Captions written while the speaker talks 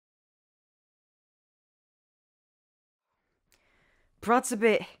Brad's a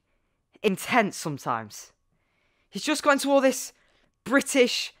bit intense sometimes. He's just got into all this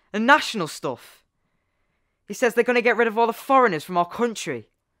British and national stuff. He says they're going to get rid of all the foreigners from our country.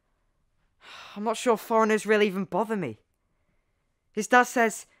 I'm not sure foreigners really even bother me. His dad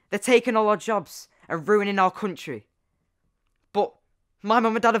says they're taking all our jobs and ruining our country. But my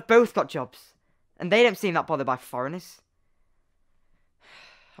mum and dad have both got jobs, and they don't seem that bothered by foreigners.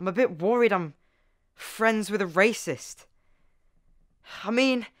 I'm a bit worried I'm friends with a racist. I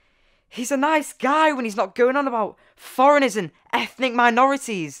mean, he's a nice guy when he's not going on about foreigners and ethnic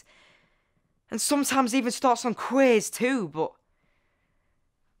minorities. And sometimes even starts on queers too, but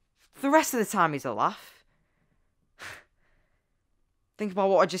the rest of the time he's a laugh. Think about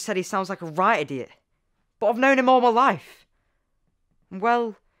what I just said, he sounds like a right idiot. But I've known him all my life. And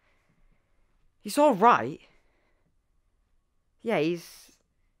well, he's alright. Yeah, he's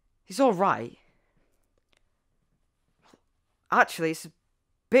alright. Actually, it's a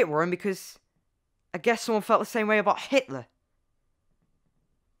bit worrying because I guess someone felt the same way about Hitler.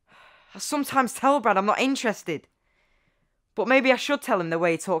 I sometimes tell Brad I'm not interested. But maybe I should tell him the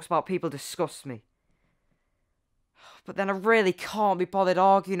way he talks about people disgusts me. But then I really can't be bothered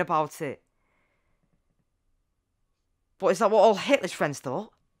arguing about it. But is that what all Hitler's friends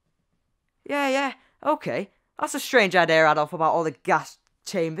thought? Yeah, okay. That's a strange idea Adolf about all the gas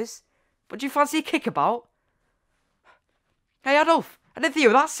chambers. But do you fancy a kickabout? Hey Adolf, I didn't think you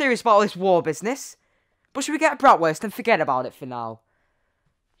were that serious about all this war business. But should we get a bratwurst and forget about it for now?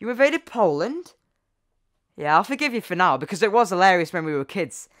 You invaded Poland? Yeah, I'll forgive you for now, because it was hilarious when we were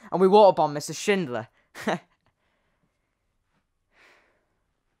kids, and we waterbombed Mrs. Schindler.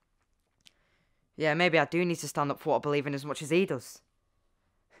 Yeah, maybe I do need to stand up for what I believe in as much as he does.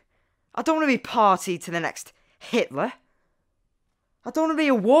 I don't want to be party to the next Hitler. I don't want to be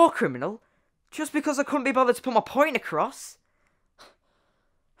a war criminal, just because I couldn't be bothered to put my point across.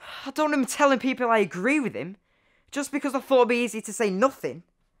 I don't want him telling people I agree with him, just because I thought it'd be easy to say nothing.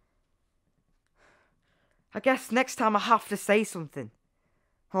 I guess next time I have to say something,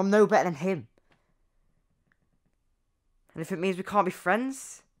 or I'm no better than him. And if it means we can't be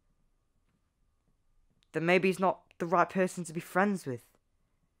friends, then maybe he's not the right person to be friends with.